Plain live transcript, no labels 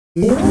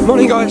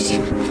Morning guys,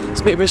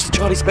 it's me, Mr.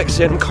 Charlie Specs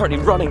here, and I'm currently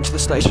running to the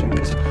station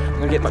because I'm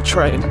going to get my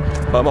train,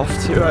 but I'm off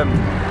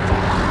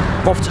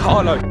to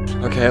Harlow.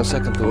 Okay, on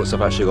second thoughts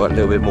I've actually got a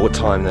little bit more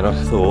time than I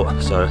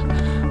thought, so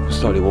I'm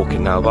slowly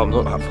walking now, but I'm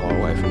not that far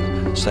away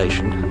from the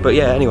station. But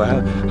yeah, anyway,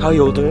 how are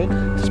you all doing?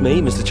 It's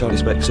me, Mr. Charlie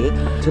Specs here.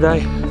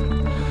 Today,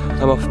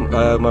 I'm off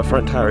with my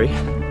friend Harry.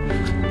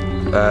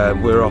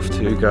 We're off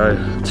to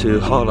go to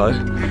Harlow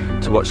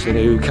to watch the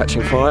new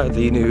Catching Fire,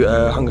 the new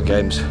Hunger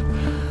Games.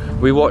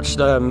 We watched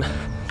the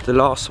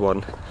last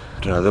one, I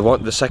don't know,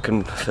 the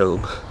second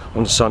film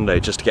on Sunday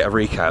just to get a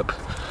recap.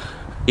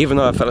 Even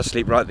though I fell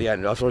asleep right at the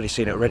end, I've already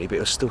seen it already, but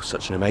it was still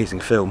such an amazing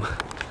film.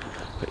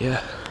 But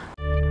yeah.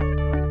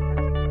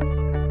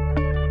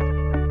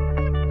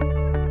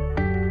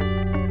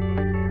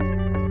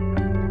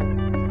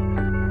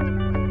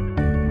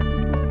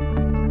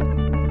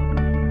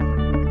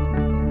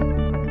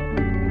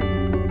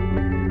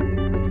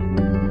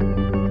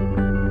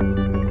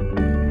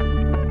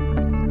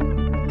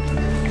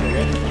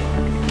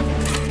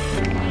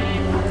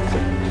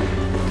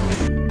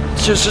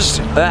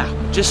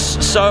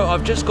 Just so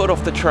I've just got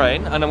off the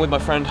train and I'm with my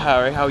friend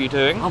Harry. How are you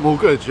doing? I'm all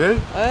good, you?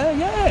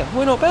 Yeah,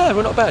 we're not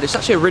bad. It's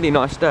actually a really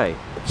nice day,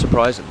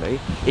 surprisingly.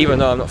 Even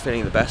though I'm not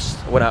feeling the best.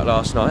 I went out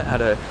last night,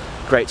 had a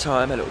great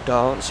time, a little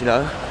dance, you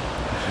know.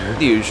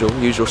 The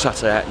usual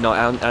Saturday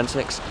night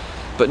antics.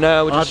 But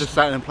now we're I just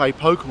sat and played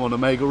Pokemon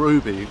Omega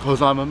Ruby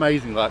because I'm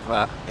amazing like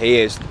that.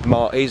 He's a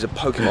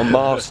Pokemon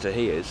master,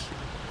 he is.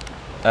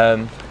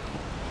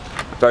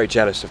 Very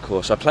jealous, of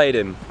course. I played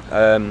him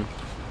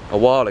a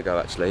while ago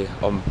actually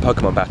on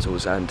Pokemon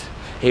battles, and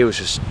he was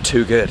just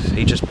too good.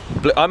 He just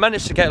I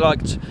managed to get like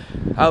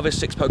out of his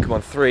 6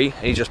 Pokemon 3,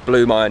 and he just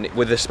blew mine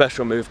with the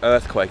special move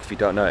Earthquake. If you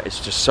don't know it, it's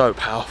just so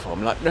powerful.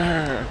 I'm like,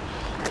 nah,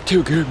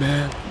 too good,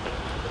 man.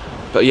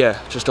 But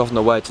yeah, just off on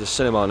the way to the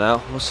cinema now.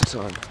 What's the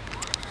time?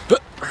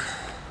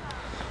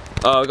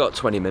 Oh, I got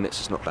 20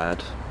 minutes. It's not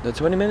bad. No,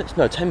 20 minutes?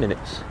 No, 10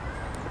 minutes.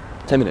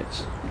 10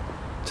 minutes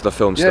till the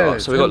film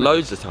starts. So we got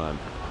loads of time.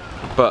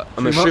 But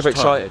I'm super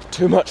excited.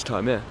 Too much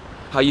time, yeah.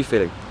 How are you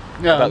feeling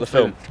about the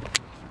film?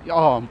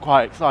 Oh, I'm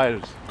quite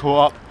excited.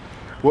 Caught up,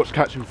 watched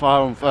Catching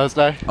Fire on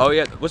Thursday. Oh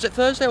yeah, was it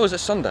Thursday or was it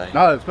Sunday?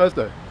 No, it's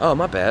Thursday. Oh,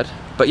 my bad.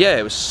 But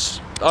yeah,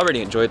 I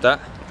really enjoyed that.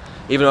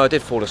 Even though I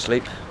did fall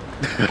asleep.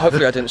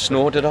 Hopefully I didn't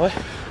snore, did I?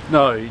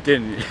 No, you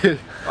didn't.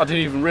 I didn't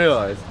even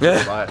realise.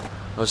 Yeah,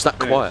 I was that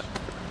quiet.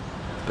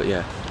 But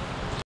yeah.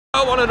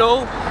 One and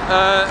all,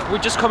 we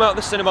just come out of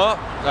the cinema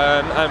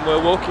and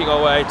we're walking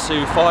our way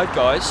to Five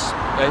Guys.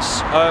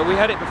 We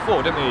had it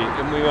before, didn't we?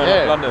 And we were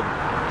in London.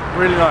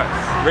 Really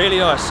nice. Really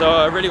nice. So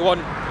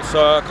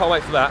I can't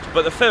wait for that.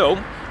 But the film,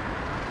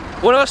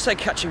 when I say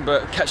Catching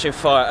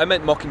Fire, I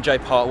meant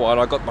Mockingjay Part 1.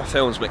 I got my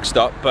films mixed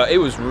up, but it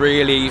was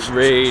really,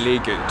 really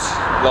good.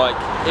 Like,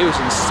 it was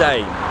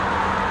insane.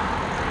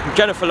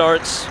 Jennifer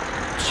Lawrence,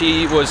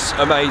 she was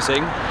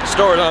amazing. The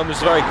storyline was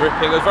very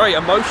gripping. It was very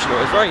emotional.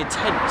 It was very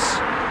intense.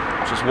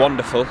 Which was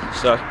wonderful,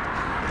 so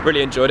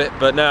really enjoyed it.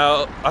 But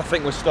now I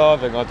think we're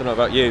starving. I don't know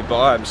about you, but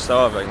I am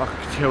starving. I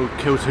could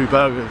kill 2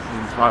 burgers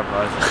in Five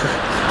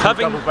Guys.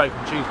 Double bacon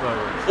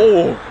cheeseburgers.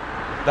 Oh,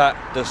 that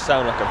does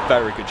sound like a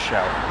very good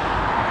shout.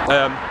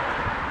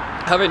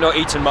 Having not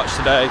eaten much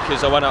today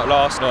because I went out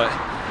last night.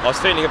 I was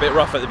feeling a bit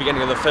rough at the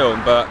beginning of the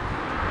film, but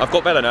I've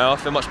got better now. I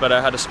feel much better.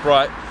 I had a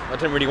Sprite. I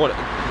didn't want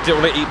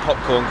to eat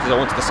popcorn because I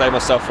wanted to save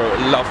myself for a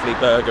lovely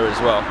burger as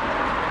well.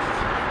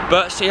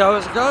 But see how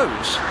it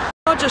goes.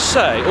 I'll just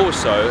say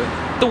also,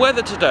 the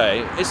weather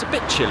today is a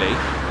bit chilly,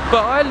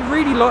 but I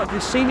really like the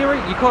scenery.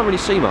 You can't really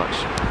see much,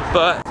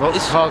 but lots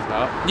of cars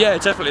now. Yeah,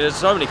 definitely. There's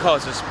so many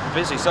cars. It's a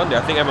busy Sunday.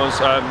 I think everyone's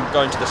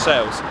going to the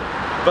sales,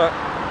 but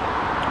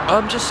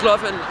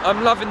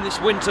I'm loving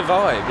this winter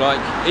vibe. Like,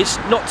 it's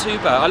not too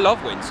bad. I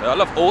love winter. I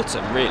love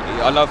autumn. Really,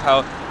 I love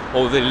how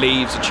all the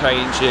leaves are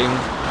changing,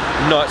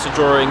 nights are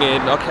drawing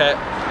in. Okay,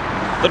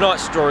 the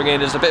nights drawing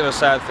in is a bit of a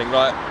sad thing.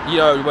 Like, you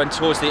know, when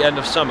towards the end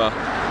of summer,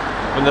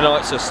 when the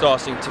nights are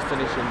starting to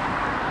finish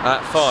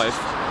at 5,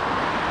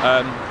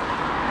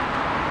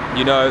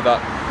 you know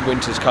that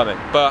winter's coming.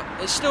 But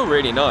it's still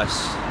really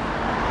nice.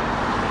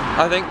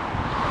 I think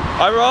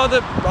I'd rather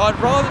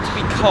to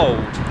be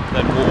cold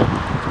than warm,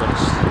 to be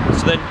honest.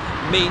 So then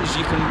it means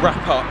you can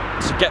wrap up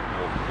to get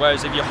warm.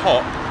 Whereas if you're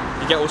hot,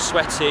 you get all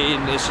sweaty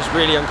and it's just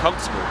really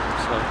uncomfortable.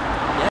 So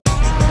yeah.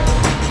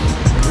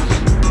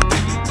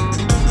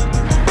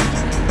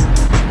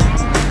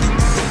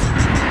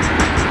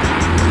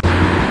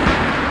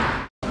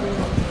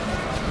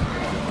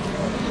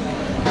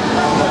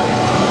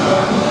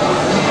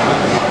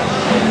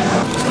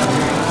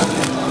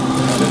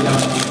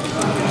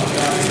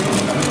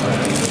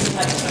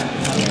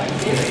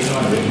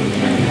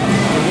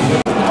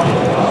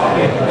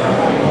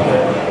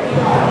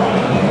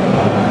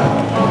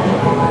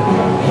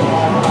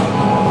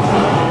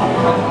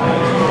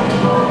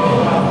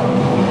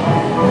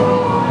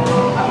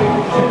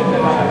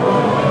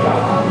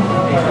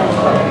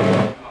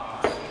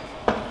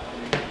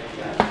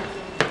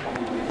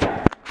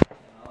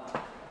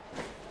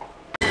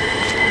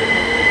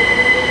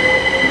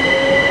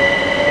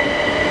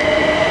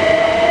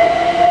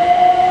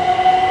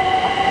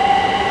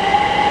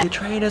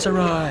 has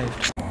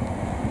arrived. I'm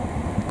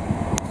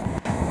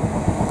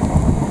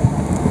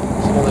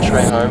on the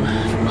train home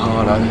from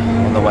Harlow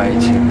on the way to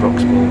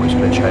Broxmore, which is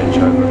going to change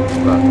over.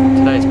 But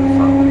today's been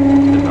fun.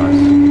 It's been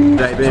nice.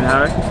 Day been,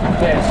 Harry?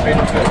 Yeah, it's been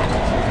good.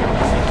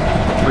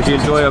 What did you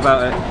enjoy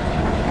about it?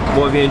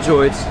 What have you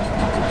enjoyed?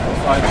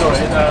 I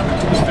enjoyed the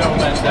film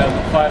and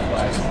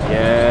Fireflies.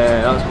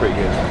 Yeah, that was pretty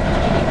good.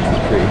 It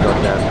was pretty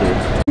goddamn good.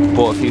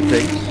 Bought a few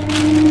things.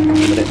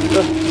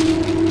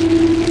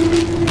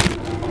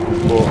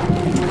 Bought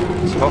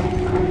some hot.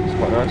 It's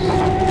quite nice.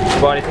 Did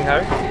you buy anything,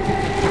 Harry?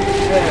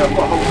 Yeah, I've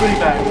got a whole goodie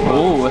bag.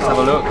 Oh, let's have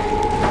a look.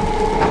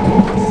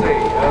 Let's see.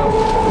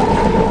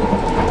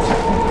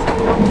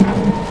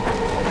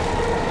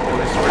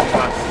 This is really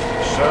nice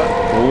shirt.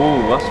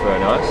 Oh, that's very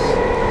nice.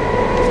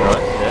 It's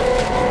nice, yeah.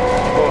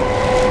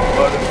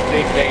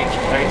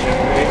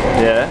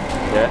 Yeah,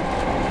 yeah.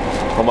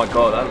 Oh my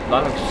god, that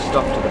looks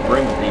stuffed to the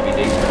brim with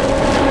DVDs.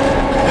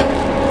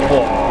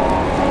 Whoa.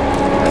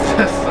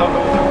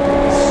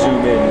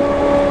 Zoom in.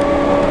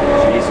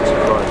 Jesus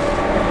Christ.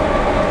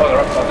 Oh, they're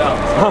upside down.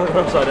 Oh,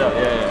 they're upside down,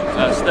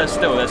 yeah.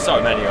 There's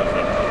so many of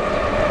them.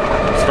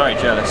 I was very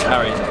jealous.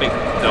 Harry's a big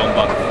film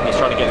buff. He's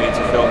trying to get me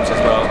into films as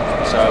well.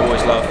 So I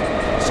always love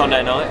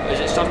Sunday night. Is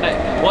it Sunday?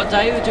 What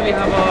day do we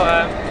have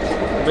our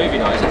movie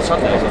night? Is it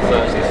Sundays or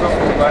Thursdays?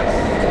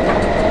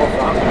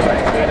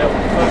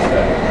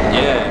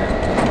 Yeah,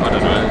 I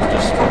don't know,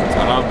 just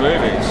I love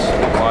movies,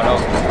 why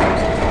not?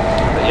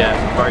 But yeah,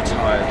 I'm very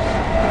tired,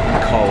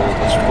 I'm cold,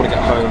 I just want to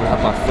get home and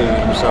have my food,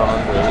 I'm so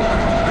hungry.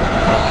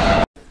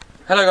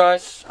 Hello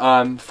guys,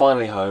 I'm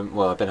finally home.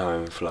 Well, I've been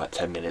home for like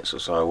 10 minutes or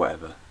so or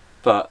whatever.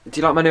 But, do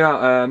you like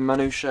my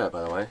new shirt,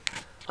 by the way?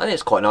 I think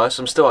it's quite nice,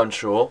 I'm still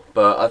unsure,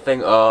 but I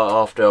think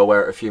after I'll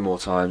wear it a few more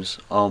times,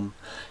 I'll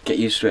get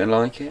used to it and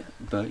like it,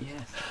 but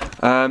yeah.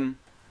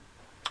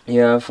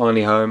 Yeah, I'm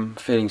finally home,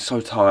 feeling so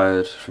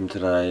tired from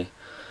today.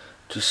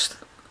 Just,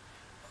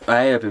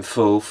 A, I've been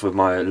full for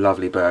my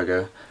lovely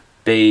burger.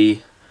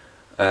 B,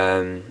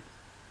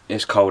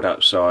 it's cold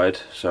outside,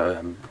 so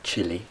I'm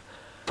chilly.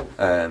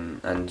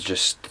 And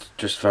just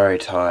very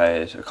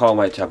tired. I can't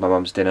wait to have my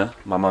mum's dinner.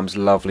 My mum's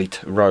lovely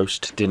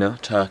roast dinner,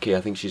 turkey I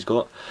think she's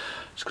got.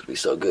 It's gonna be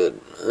so good.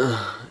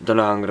 Don't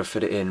know how I'm gonna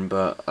fit it in,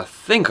 but I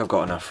think I've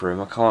got enough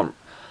room. I've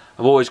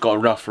always got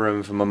enough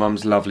room for my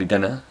mum's lovely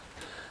dinner.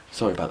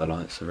 Sorry about the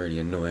lights, they're really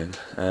annoying.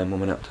 1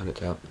 minute, I'll turn it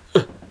down.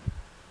 I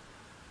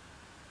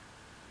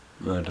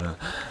don't know.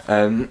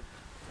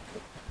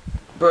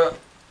 But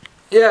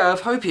yeah,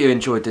 I hope you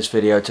enjoyed this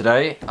video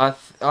today. I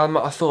thought I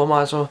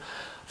might as well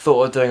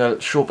of doing a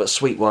short but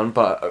sweet one,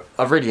 but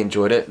I really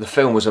enjoyed it. The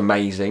film was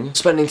amazing.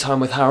 Spending time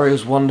with Harry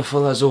was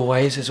wonderful as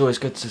always. It's always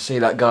good to see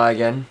that guy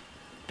again.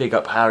 Big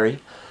up Harry.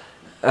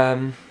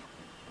 But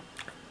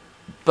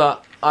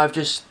I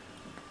just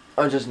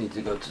need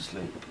to go to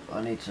sleep.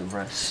 I need to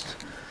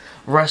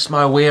rest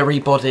my weary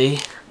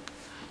body.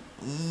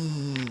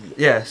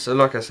 Yeah, so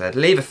like I said,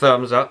 leave a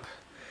thumbs up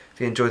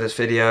if you enjoyed this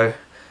video.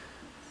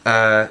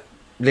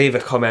 Leave a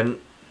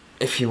comment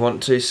if you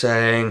want to,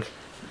 saying,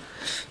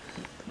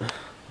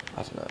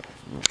 I don't know.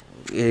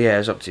 Yeah,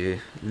 it's up to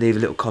you. Leave a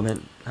little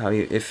comment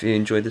if you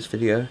enjoyed this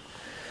video.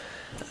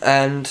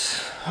 And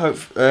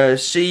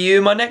see you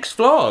in my next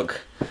vlog.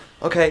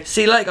 Okay,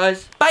 see you later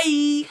guys.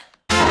 Bye!